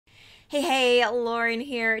Hey, Lauren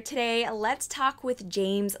here. Today, let's talk with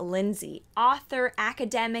James Lindsay, author,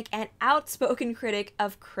 academic, and outspoken critic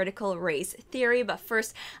of critical race theory. But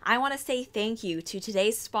first, I want to say thank you to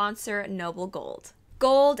today's sponsor, Noble Gold.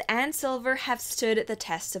 Gold and silver have stood the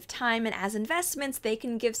test of time, and as investments, they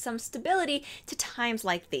can give some stability to times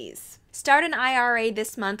like these. Start an IRA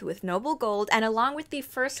this month with Noble Gold, and along with the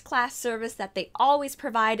first class service that they always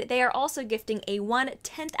provide, they are also gifting a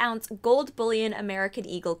 1/10 ounce gold bullion American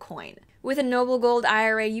Eagle coin. With a Noble Gold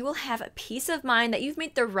IRA, you will have a peace of mind that you've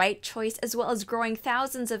made the right choice, as well as growing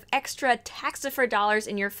thousands of extra tax-deferred dollars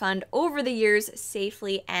in your fund over the years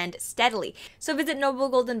safely and steadily. So visit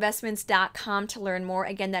noblegoldinvestments.com to learn more.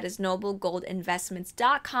 Again, that is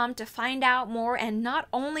noblegoldinvestments.com to find out more and not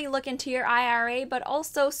only look into your IRA, but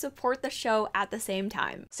also support the show at the same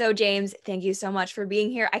time. So James, thank you so much for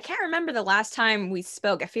being here. I can't remember the last time we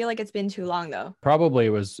spoke. I feel like it's been too long though. Probably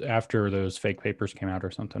it was after those fake papers came out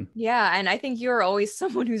or something. Yeah, and I think you're always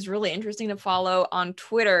someone who's really interesting to follow on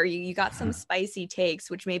Twitter. You got some spicy takes,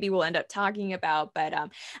 which maybe we'll end up talking about. But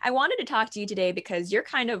I wanted to talk to you today because you're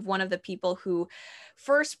kind of one of the people who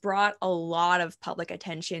first brought a lot of public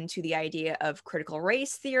attention to the idea of critical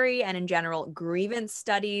race theory and in general grievance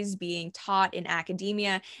studies being taught in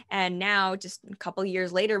academia. And now just a couple of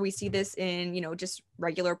years later, we see this in, just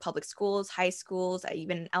regular public schools, high schools,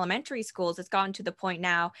 even elementary schools. It's gotten to the point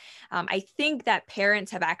now. I think that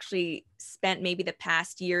parents have actually spent maybe the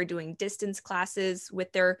past year doing distance classes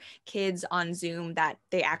with their kids on Zoom that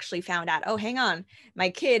they actually found out, oh, hang on, my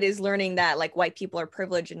kid is learning that like white people are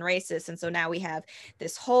privileged and racist. And so now we have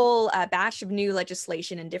this whole batch of new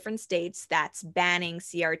legislation in different states that's banning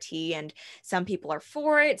CRT, and some people are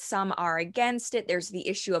for it, some are against it. There's the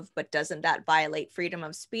issue of, but doesn't that violate freedom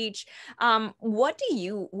of speech? Where do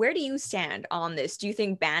you stand on this? Do you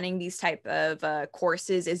think banning these type of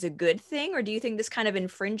courses is a good thing, or do you think this kind of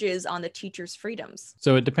infringes on the teacher's freedoms?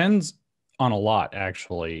 So it depends on a lot,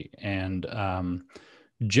 actually. And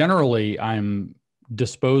generally, I'm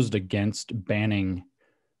disposed against banning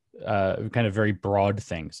kind of very broad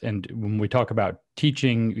things. And when we talk about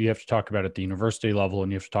teaching, you have to talk about at the university level,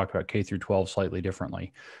 and you have to talk about K through 12 slightly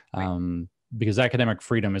differently. Right. Because academic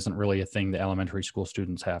freedom isn't really a thing that elementary school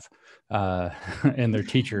students have, and their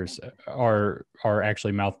teachers are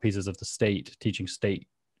actually mouthpieces of the state, teaching state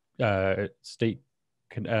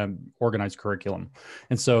organized curriculum.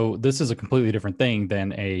 And so this is a completely different thing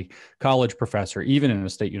than a college professor, even in a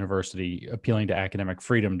state university, appealing to academic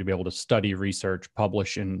freedom to be able to study, research,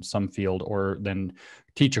 publish in some field, or then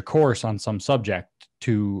teach a course on some subject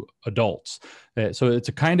to adults. So it's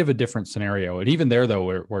a kind of a different scenario. And even there,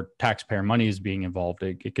 though, where taxpayer money is being involved,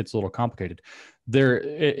 it gets a little complicated.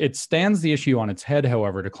 It stands the issue on its head,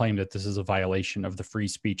 however, to claim that this is a violation of the free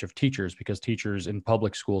speech of teachers, because teachers in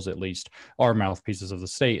public schools, at least, are mouthpieces of the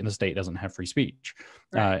state, and the state doesn't have free speech.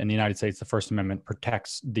 Right. In the United States, the First Amendment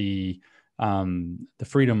protects the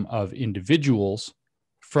freedom of individuals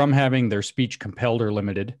from having their speech compelled or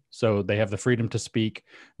limited. So they have the freedom to speak,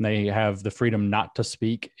 and they have the freedom not to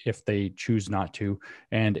speak if they choose not to.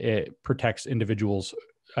 And it protects individuals'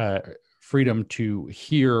 freedom to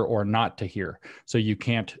hear or not to hear. So you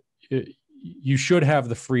should have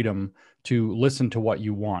the freedom to listen to what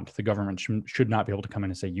you want. The government should not be able to come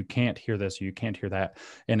in and say, you can't hear this, or you can't hear that.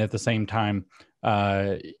 And at the same time,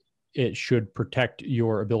 it should protect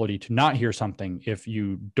your ability to not hear something if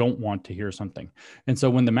you don't want to hear something. And so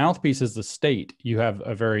when the mouthpiece is the state, you have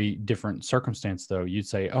a very different circumstance, though. You'd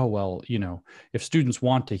say, oh, well, if students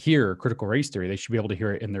want to hear critical race theory, they should be able to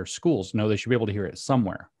hear it in their schools. No, they should be able to hear it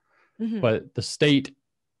somewhere. Mm-hmm. But the state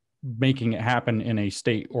making it happen in a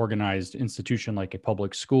state organized institution like a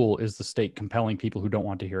public school is the state compelling people who don't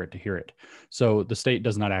want to hear it. So the state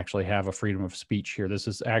does not actually have a freedom of speech here. This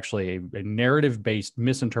is actually a narrative-based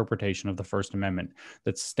misinterpretation of the First Amendment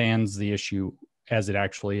that stands the issue as it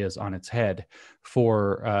actually is on its head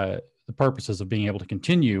for the purposes of being able to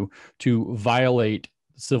continue to violate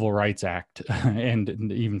Civil Rights Act and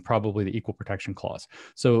even probably the Equal Protection Clause.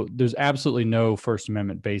 So there's absolutely no First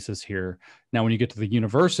Amendment basis here. Now, when you get to the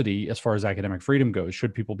university, as far as academic freedom goes,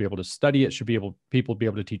 should people be able to study it? Should people be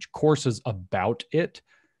able to teach courses about it?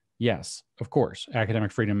 Yes, of course.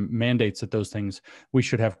 Academic freedom mandates that those things, we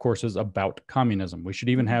should have courses about communism. We should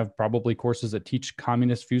even have probably courses that teach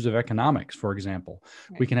communist views of economics, for example.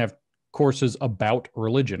 Right. We can have courses about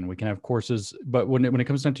religion. We can have courses, but when it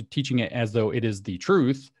comes down to teaching it as though it is the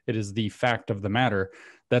truth, it is the fact of the matter,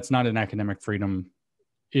 that's not an academic freedom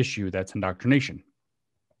issue, that's indoctrination.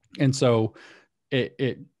 And so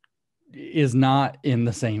it is not in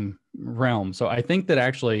the same realm. So I think that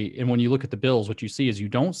actually, and when you look at the bills, what you see is you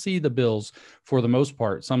don't see the bills for the most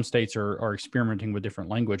part. Some states are experimenting with different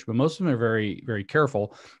language, but most of them are very, very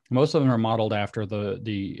careful. Most of them are modeled after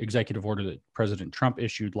the executive order that President Trump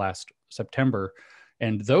issued last September.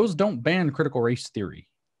 And those don't ban critical race theory.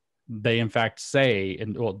 They in fact say,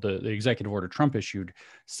 and well, the executive order Trump issued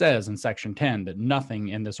says in section 10 that nothing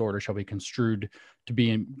in this order shall be construed to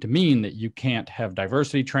mean that you can't have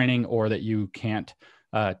diversity training or that you can't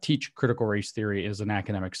teach critical race theory as an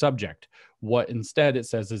academic subject. What instead it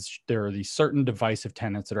says is there are these certain divisive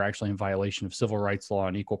tenets that are actually in violation of civil rights law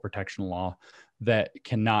and equal protection law that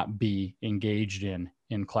cannot be engaged in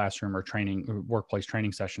classroom or training or workplace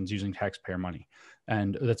training sessions using taxpayer money.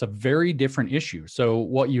 And that's a very different issue. So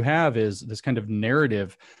what you have is this kind of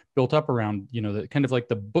narrative built up around, the kind of like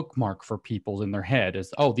the bookmark for people in their head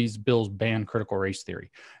is, oh, these bills ban critical race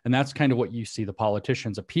theory. And that's kind of what you see the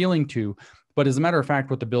politicians appealing to. But as a matter of fact,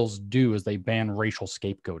 what the bills do is they ban racial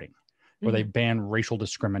scapegoating, or they ban racial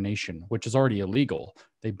discrimination, which is already illegal.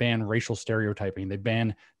 They ban racial stereotyping. They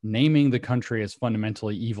ban naming the country as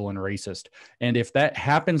fundamentally evil and racist. And if that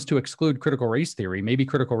happens to exclude critical race theory, maybe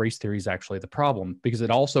critical race theory is actually the problem, because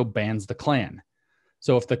it also bans the Klan.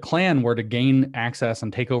 So if the Klan were to gain access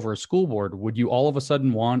and take over a school board, would you all of a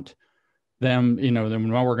sudden want them,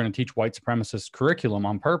 then while we're going to teach white supremacist curriculum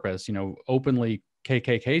on purpose, openly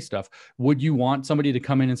KKK stuff, would you want somebody to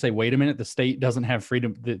come in and say, wait a minute, the state doesn't have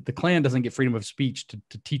freedom, the Klan doesn't get freedom of speech to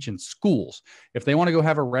teach in schools. If they want to go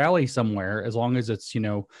have a rally somewhere, as long as it's,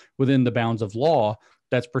 within the bounds of law,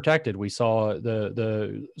 that's protected. We saw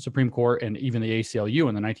the Supreme Court and even the ACLU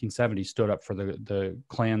in the 1970s stood up for the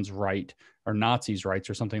Klan's right, or Nazis'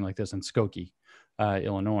 rights or something like this in Skokie,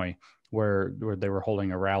 Illinois, where they were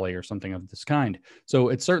holding a rally or something of this kind. So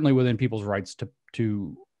it's certainly within people's rights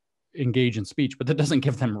to engage in speech, but that doesn't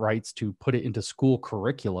give them rights to put it into school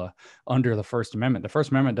curricula under the First Amendment. The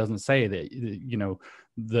First Amendment doesn't say that,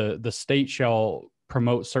 the state shall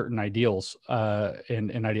promote certain ideals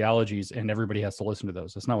and ideologies, and everybody has to listen to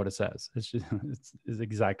those. That's not what it says. It's the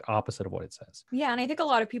exact opposite of what it says. Yeah, and I think a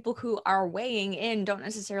lot of people who are weighing in don't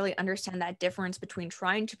necessarily understand that difference between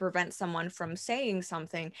trying to prevent someone from saying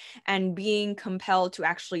something and being compelled to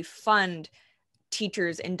actually fund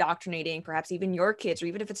teachers indoctrinating perhaps even your kids, or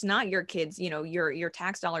even if it's not your kids, your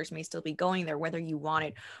tax dollars may still be going there whether you want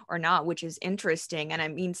it or not, which is interesting. And I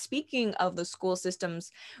mean, speaking of the school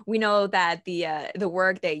systems, we know that the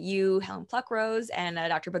work that you, Helen Pluckrose, and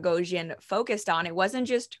Dr. Boghossian focused on, it wasn't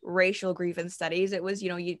just racial grievance studies. It was,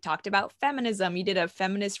 you talked about feminism. You did a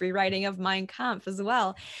feminist rewriting of Mein Kampf as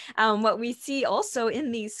well. What we see also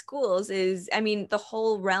in these schools is, I mean, the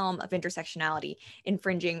whole realm of intersectionality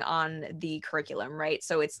infringing on the curriculum, right?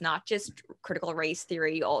 So it's not just critical race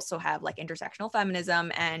theory. You also have like intersectional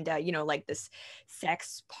feminism and, like this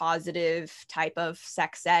sex positive type of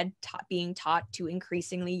sex ed being taught to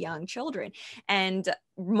increasingly young children. And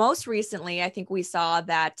most recently, I think we saw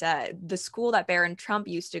that the school that Barron Trump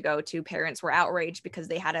used to go to, parents were outraged because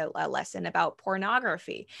they had a lesson about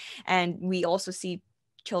pornography. And we also see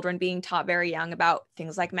children being taught very young about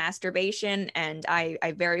things like masturbation. And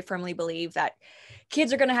I very firmly believe that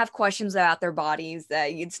kids are going to have questions about their bodies.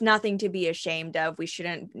 It's nothing to be ashamed of. We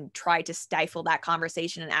shouldn't try to stifle that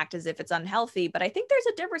conversation and act as if it's unhealthy. But I think there's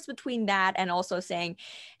a difference between that and also saying,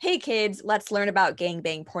 hey, kids, let's learn about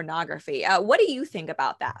gangbang pornography. What do you think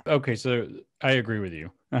about that? Okay, so I agree with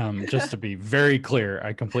you. Just to be very clear,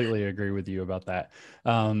 I completely agree with you about that.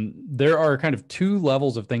 There are kind of two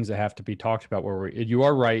levels of things that have to be talked about where you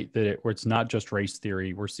are right that where it's not just race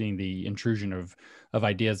theory. We're seeing the intrusion of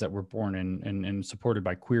ideas that were born and supported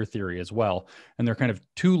by queer theory as well. And there are kind of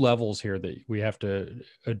two levels here that we have to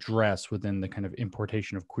address within the kind of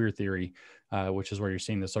importation of queer theory, which is where you're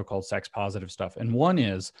seeing the so-called sex positive stuff. And one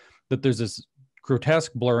is that there's this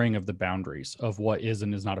grotesque blurring of the boundaries of what is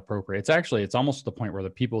and is not appropriate. It's almost to the point where the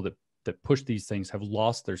people that push these things have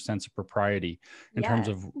lost their sense of propriety in terms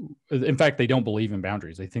of, in fact, they don't believe in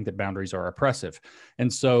boundaries. They think that boundaries are oppressive.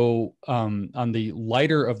 And so on the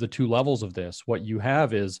lighter of the two levels of this, what you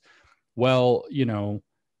have is, well,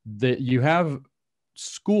 that you have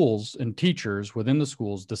schools and teachers within the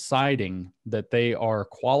schools deciding that they are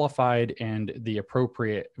qualified and the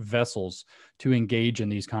appropriate vessels to engage in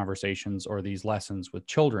these conversations or these lessons with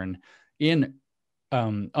children in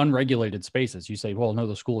unregulated spaces. You say, well, no,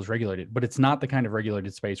 the school is regulated, but it's not the kind of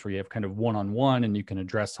regulated space where you have kind of one-on-one and you can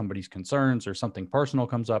address somebody's concerns or something personal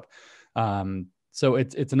comes up. So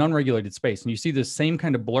it's an unregulated space. And you see this same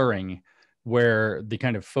kind of blurring where the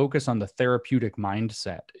kind of focus on the therapeutic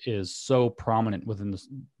mindset is so prominent within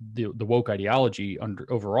the woke ideology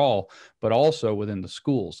overall, but also within the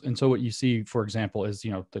schools. And so what you see, for example, is,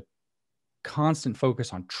 the constant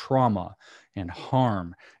focus on trauma and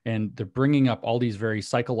harm, and they're bringing up all these very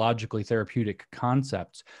psychologically therapeutic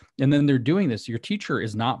concepts. And then they're doing this. Your teacher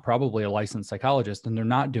is not probably a licensed psychologist, and they're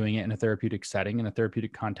not doing it in a therapeutic setting, in a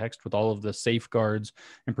therapeutic context with all of the safeguards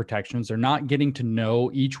and protections. They're not getting to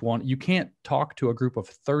know each one. You can't talk to a group of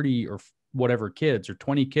 30 or whatever kids or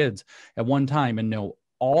 20 kids at one time and know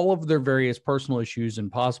all of their various personal issues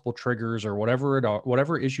and possible triggers or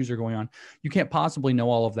whatever issues are going on. You can't possibly know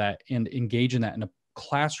all of that and engage in that in a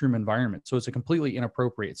classroom environment. So it's a completely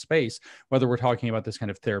inappropriate space, whether we're talking about this kind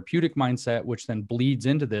of therapeutic mindset, which then bleeds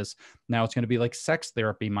into this. Now it's going to be like sex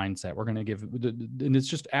therapy mindset. We're going to give, and it's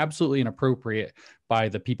just absolutely inappropriate by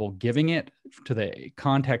the people giving it, to the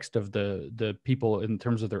context of the people in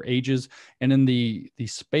terms of their ages, and in the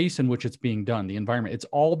space in which it's being done, the environment. It's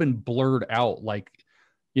all been blurred out. Like,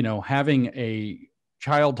 having a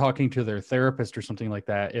child talking to their therapist or something like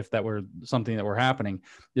that, if that were something that were happening,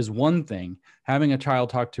 is one thing. Having a child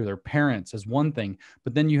talk to their parents is one thing,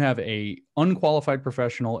 but then you have a unqualified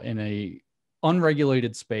professional in a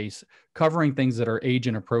unregulated space covering things that are age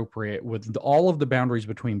inappropriate, with all of the boundaries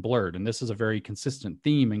between blurred. And this is a very consistent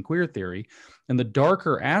theme in queer theory. And the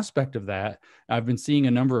darker aspect of that, I've been seeing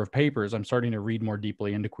a number of papers. I'm starting to read more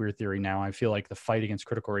deeply into queer theory now. I feel like the fight against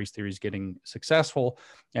critical race theory is getting successful,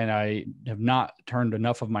 and I have not turned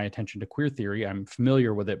enough of my attention to queer theory. I'm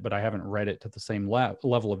familiar with it, but I haven't read it to the same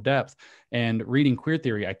level of depth. And reading queer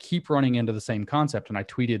theory, I keep running into the same concept. And I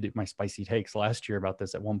tweeted my spicy takes last year about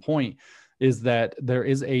this at one point, is that there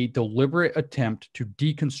is a deliberate attempt to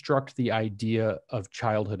deconstruct the idea of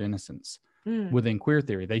childhood innocence within queer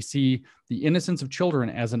theory. They see the innocence of children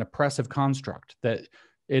as an oppressive construct, that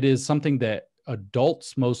it is something that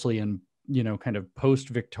adults, mostly in kind of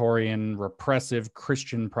post-Victorian repressive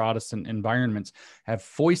Christian Protestant environments, have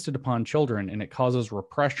foisted upon children, and it causes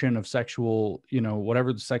repression of sexual,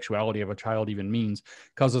 whatever the sexuality of a child even means,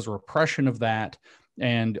 causes repression of that,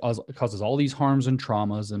 and causes all these harms and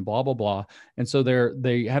traumas and blah, blah, blah. And so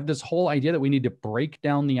they have this whole idea that we need to break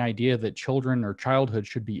down the idea that children or childhood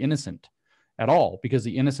should be innocent at all, because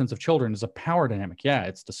the innocence of children is a power dynamic. Yeah,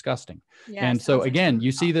 it's disgusting. Yeah, and so again,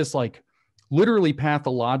 you see this like literally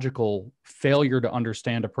pathological failure to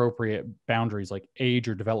understand appropriate boundaries, like age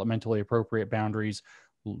or developmentally appropriate boundaries,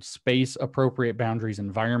 space appropriate boundaries,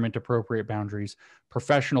 environment appropriate boundaries,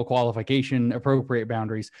 professional qualification appropriate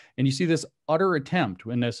boundaries. And you see this utter attempt,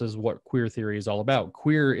 and this is what queer theory is all about.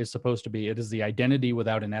 Queer is supposed to be, it is the identity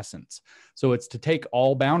without an essence. So it's to take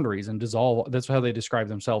all boundaries and dissolve. That's how they describe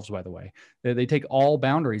themselves, by the way. They take all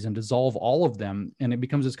boundaries and dissolve all of them. And it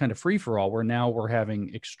becomes this kind of free for all, where now we're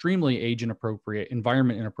having extremely age inappropriate,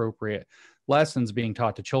 environment inappropriate lessons being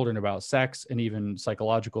taught to children about sex and even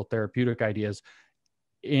psychological therapeutic ideas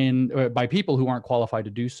by people who aren't qualified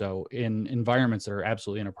to do so, in environments that are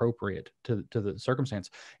absolutely inappropriate to the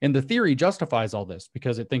circumstance. And the theory justifies all this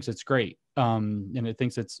because it thinks it's great. And it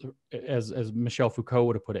thinks it's, as Michel Foucault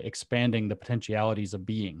would have put it, expanding the potentialities of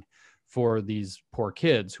being for these poor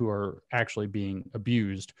kids who are actually being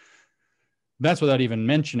abused. That's without even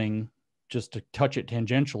mentioning, just to touch it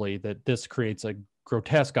tangentially, that this creates a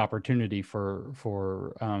grotesque opportunity for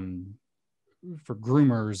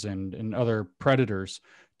groomers and other predators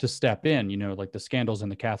to step in, like the scandals in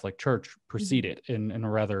the Catholic Church precede it in a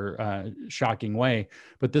rather shocking way.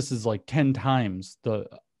 But this is like 10 times the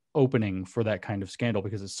opening for that kind of scandal,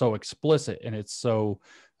 because it's so explicit and it's so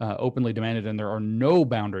openly demanded, and there are no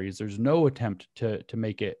boundaries. There's no attempt to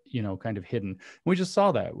make it, kind of hidden. We just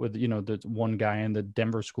saw that with, the one guy in the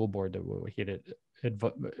Denver school board that he had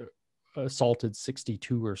assaulted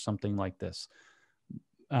 62 or something like this.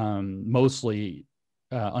 Mostly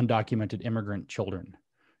undocumented immigrant children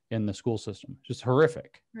in the school system. Just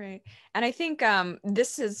horrific. Right. And I think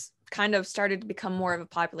this has kind of started to become more of a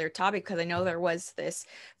popular topic, because I know there was this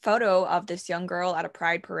photo of this young girl at a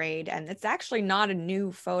pride parade, and it's actually not a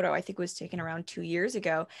new photo. I think it was taken around 2 years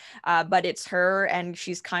ago, but it's her, and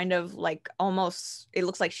she's kind of like, almost, it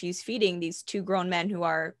looks like she's feeding these two grown men who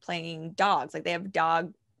are playing dogs. Like, they have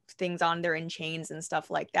dog things on, they're in chains and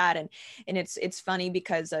stuff like that. And it's funny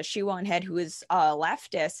because Shiwan Head, who is a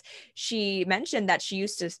leftist, she mentioned that she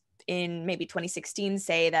used to, in maybe 2016,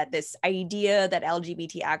 say that this idea that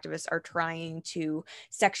LGBT activists are trying to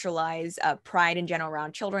sexualize pride in general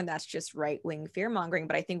around children, that's just right-wing fear-mongering.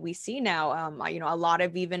 But I think we see now, a lot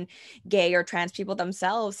of even gay or trans people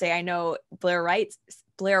themselves say, I know Blair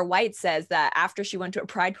White says that after she went to a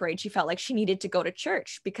pride parade, she felt like she needed to go to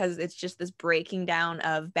church, because it's just this breaking down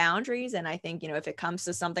of boundaries. And I think, if it comes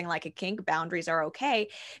to something like a kink, boundaries are okay,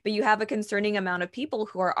 but you have a concerning amount of people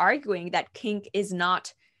who are arguing that kink is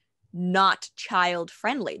not not child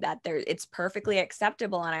friendly, that it's perfectly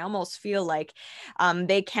acceptable. And I almost feel like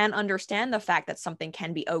they can understand the fact that something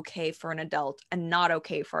can be okay for an adult and not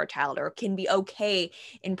okay for a child, or can be okay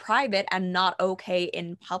in private and not okay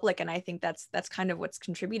in public. And I think that's kind of what's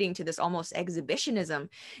contributing to this almost exhibitionism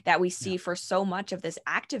that we see for so much of this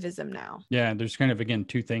activism now. Yeah, there's kind of, again,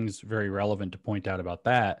 two things very relevant to point out about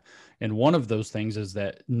that. And one of those things is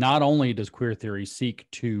that not only does queer theory seek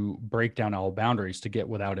to break down all boundaries to get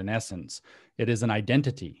without an essence, it is an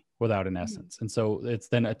identity without an essence. And so it's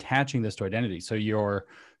then attaching this to identity. So your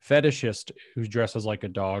fetishist who dresses like a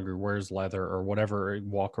dog or wears leather or whatever,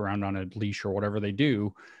 walk around on a leash or whatever they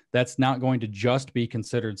do, that's not going to just be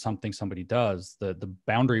considered something somebody does. The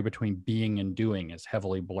boundary between being and doing is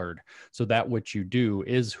heavily blurred. So that which you do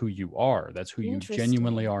is who you are. That's who you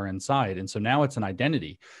genuinely are inside. And so now it's an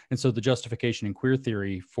identity. And so the justification in queer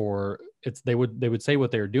theory for it's, they would say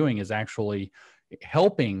what they're doing is actually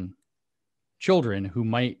helping children who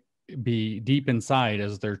might be deep inside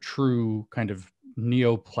as their true kind of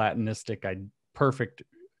Neoplatonistic, perfect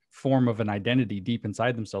form of an identity deep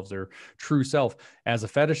inside themselves, their true self. As a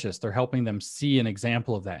fetishist, they're helping them see an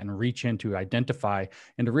example of that and reach into, identify,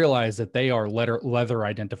 and to realize that they are leather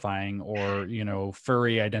identifying, or, you know,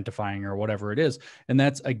 furry identifying, or whatever it is. And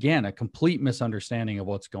that's, again, a complete misunderstanding of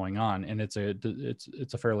what's going on. And it's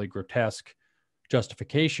a fairly grotesque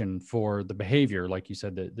justification for the behavior, like you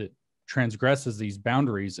said, that transgresses these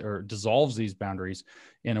boundaries or dissolves these boundaries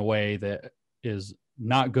in a way that is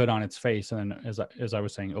not good on its face, and then, as I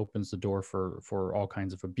was saying, opens the door for all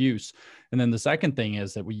kinds of abuse. And then the second thing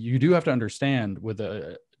is that you do have to understand, with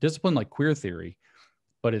a discipline like queer theory,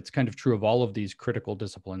 but it's kind of true of all of these critical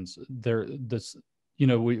disciplines, is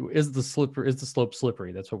the slope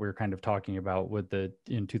slippery? That's what we were kind of talking about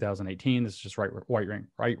in 2018. This is just right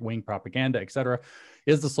wing propaganda, et cetera.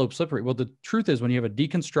 Is the slope slippery? Well, the truth is, when you have a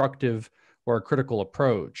deconstructive or a critical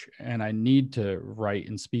approach, and I need to write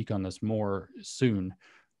and speak on this more soon,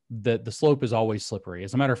 that the slope is always slippery.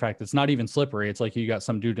 As a matter of fact, it's not even slippery. It's like you got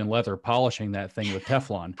some dude in leather polishing that thing with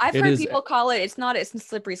Teflon. I've heard people call it's not a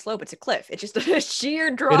slippery slope, it's a cliff. It's just a sheer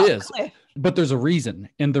drop. It is, cliff. But there's a reason.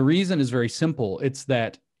 And the reason is very simple. It's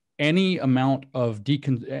that any amount of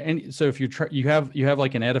so if you have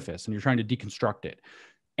like an edifice and you're trying to deconstruct it,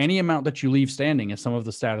 any amount that you leave standing is some of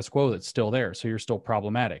the status quo that's still there. So you're still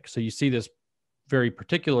problematic. So you see this very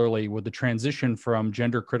particularly with the transition from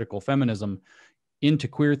gender critical feminism into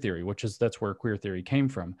queer theory, that's where queer theory came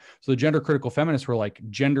from. So the gender critical feminists were like,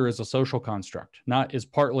 gender is a social construct, not as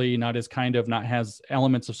kind of, not has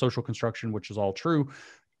elements of social construction, which is all true,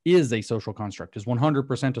 is a social construct, is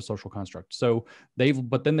 100% a social construct. So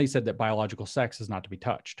but then they said that biological sex is not to be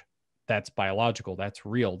touched. That's biological, that's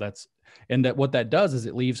real, and that what that does is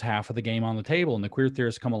it leaves half of the game on the table. And the queer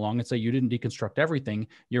theorists come along and say, you didn't deconstruct everything,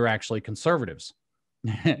 you're actually conservatives.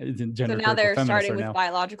 So now they're starting with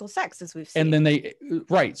biological sex, as we've seen. And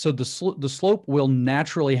then so the slope will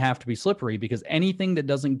naturally have to be slippery, because anything that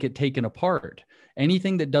doesn't get taken apart,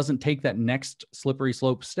 anything that doesn't take that next slippery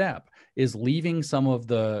slope step, is leaving some of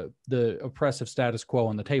the oppressive status quo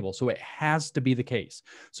on the table. So it has to be the case.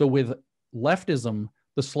 So with leftism,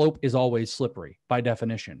 the slope is always slippery by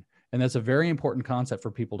definition. And that's a very important concept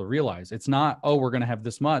for people to realize. It's not, oh, we're going to have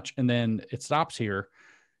this much and then it stops here.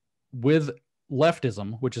 With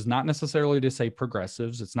leftism, which is not necessarily to say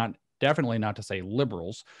progressives, it's definitely not to say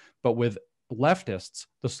liberals, but with leftists,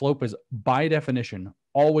 the slope is by definition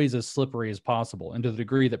always as slippery as possible. And to the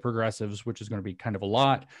degree that progressives, which is going to be kind of a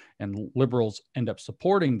lot, and liberals end up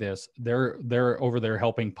supporting this, they're over there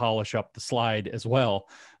helping polish up the slide as well,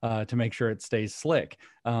 to make sure it stays slick,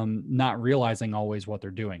 not realizing always what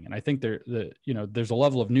they're doing. And I think there's a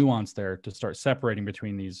level of nuance there to start separating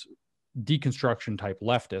between these deconstruction type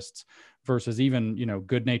leftists versus even,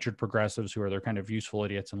 good-natured progressives who are their kind of useful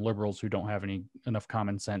idiots, and liberals who don't have enough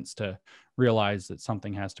common sense to realize that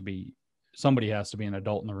somebody has to be an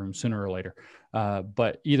adult in the room sooner or later.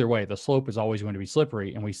 But either way, the slope is always going to be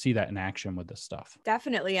slippery, and we see that in action with this stuff.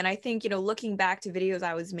 Definitely. And I think, looking back to videos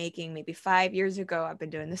I was making maybe 5 years ago, I've been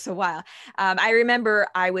doing this a while. I remember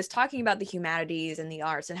I was talking about the humanities and the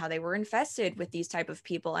arts and how they were infested with these type of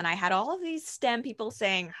people. And I had all of these STEM people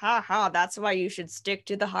saying, that's why you should stick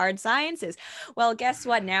to the hard sciences. Well, guess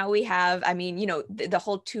what? Now we have, the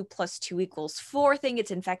whole 2 + 2 = 4 thing.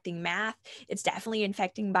 It's infecting math. It's definitely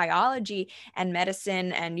infecting biology and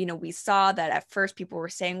medicine. And, we saw that at first people were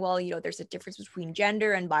saying, well, there's a difference between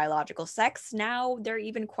gender and biological sex. Now they're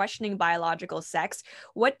even questioning biological sex.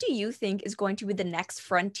 What do you think is going to be the next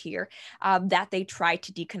frontier that they try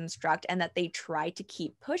to deconstruct and that they try to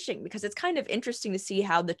keep pushing? Because it's kind of interesting to see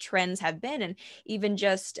how the trends have been. And even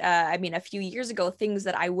just, a few years ago, things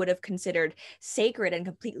that I would have considered sacred and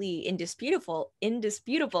completely indisputable,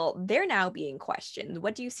 they're now being questioned.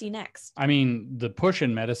 What do you see next? I mean, the push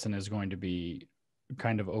in medicine is going to be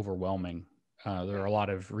kind of overwhelming. There are a lot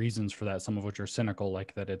of reasons for that, some of which are cynical,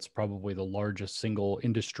 like that it's probably the largest single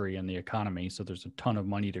industry in the economy. So there's a ton of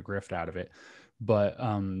money to grift out of it. But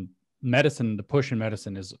medicine, the push in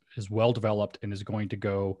medicine is well developed and is going to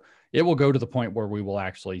go, it will go to the point where we will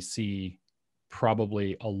actually see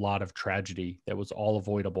probably a lot of tragedy that was all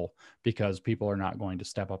avoidable because people are not going to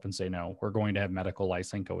step up and say, no, we're going to have medical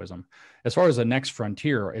Lysenkoism. As far as the next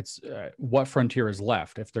frontier, it's what frontier is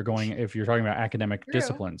left. If you're talking about academic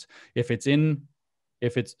disciplines, if it's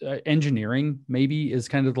engineering, maybe is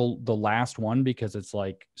kind of the last one because it's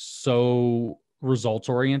like so results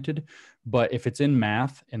oriented. But if it's in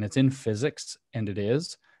math and it's in physics, and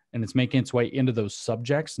it's making its way into those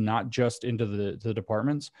subjects, not just into the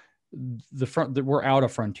departments, we're out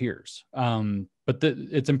of frontiers. But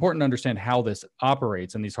it's important to understand how this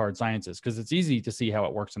operates in these hard sciences, because it's easy to see how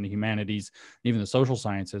it works in the humanities, even the social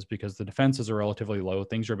sciences, because the defenses are relatively low.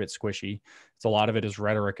 Things are a bit squishy. It's a lot of it is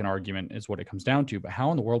rhetoric and argument is what it comes down to. But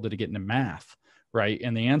how in the world did it get into math? Right.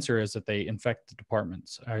 And the answer is that they infect the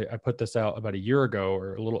departments. I put this out about a year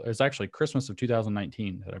ago, it's actually Christmas of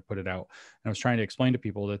 2019 that I put it out. And I was trying to explain to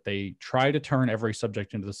people that they try to turn every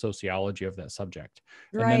subject into the sociology of that subject.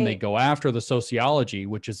 Right. And then they go after the sociology,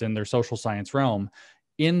 which is in their social science realm,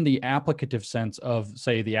 in the applicative sense of,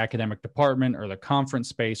 say, the academic department or the conference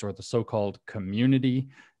space or the so-called community.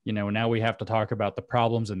 Now we have to talk about the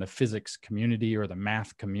problems in the physics community or the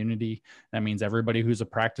math community. That means everybody who's a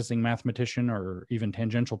practicing mathematician or even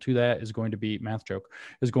tangential to that is going to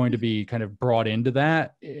be kind of brought into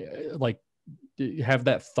that, like have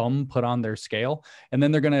that thumb put on their scale. And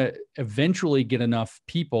then they're going to eventually get enough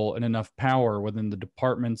people and enough power within the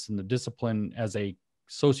departments and the discipline as a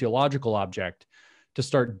sociological object to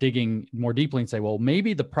start digging more deeply and say, well,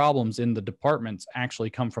 maybe the problems in the departments actually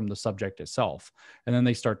come from the subject itself. And then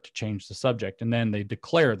they start to change the subject. And then they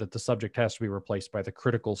declare that the subject has to be replaced by the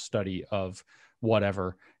critical study of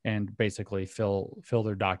whatever, and basically fill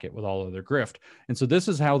their docket with all of their grift. And so this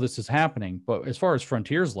is how this is happening. But as far as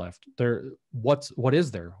frontiers left, what is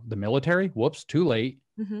there? The military? Whoops, too late.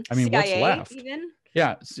 Mm-hmm. I mean, CIA, what's left? even?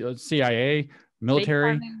 Yeah, CIA,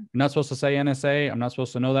 military. I'm not supposed to say NSA. I'm not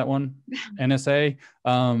supposed to know that one. NSA,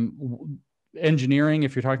 engineering,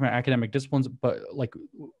 if you're talking about academic disciplines, but like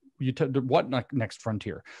what next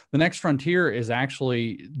frontier? The next frontier is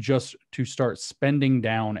actually just to start spending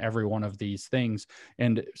down every one of these things.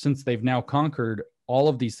 And since they've now conquered all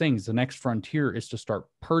of these things, the next frontier is to start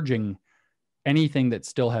purging anything that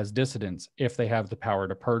still has dissidents if they have the power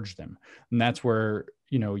to purge them. And that's where,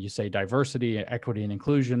 you say diversity, equity, and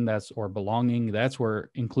inclusion, or belonging. That's where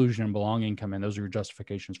inclusion and belonging come in. Those are your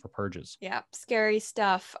justifications for purges. Yeah, scary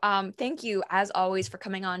stuff. Thank you, as always, for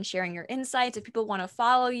coming on, sharing your insights. If people want to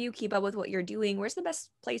follow you, keep up with what you're doing, where's the best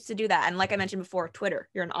place to do that? And like I mentioned before, Twitter,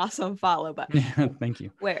 you're an awesome follow, but thank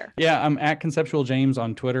you. Where? Yeah, I'm at Conceptual James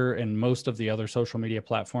on Twitter and most of the other social media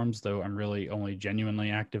platforms, though I'm really only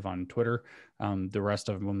genuinely active on Twitter. The rest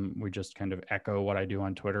of them, we just kind of echo what I do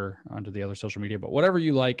on Twitter onto the other social media. But whatever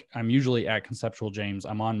you like, I'm usually at Conceptual James.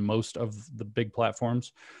 I'm on most of the big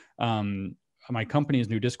platforms. My company is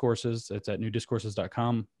New Discourses. It's at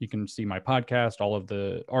newdiscourses.com. You can see my podcast, all of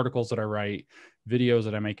the articles that I write, videos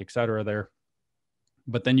that I make, etc. there.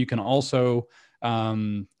 But then you can also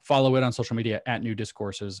follow it on social media at New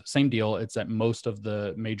Discourses. Same deal. It's at most of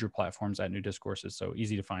the major platforms at New Discourses. So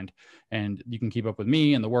easy to find. And you can keep up with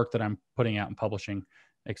me and the work that I'm putting out and publishing,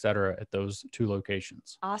 etc. at those two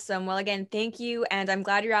locations. Awesome. Well, again, thank you. And I'm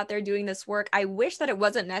glad you're out there doing this work. I wish that it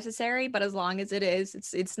wasn't necessary, but as long as it is,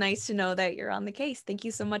 it's nice to know that you're on the case. Thank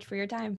you so much for your time.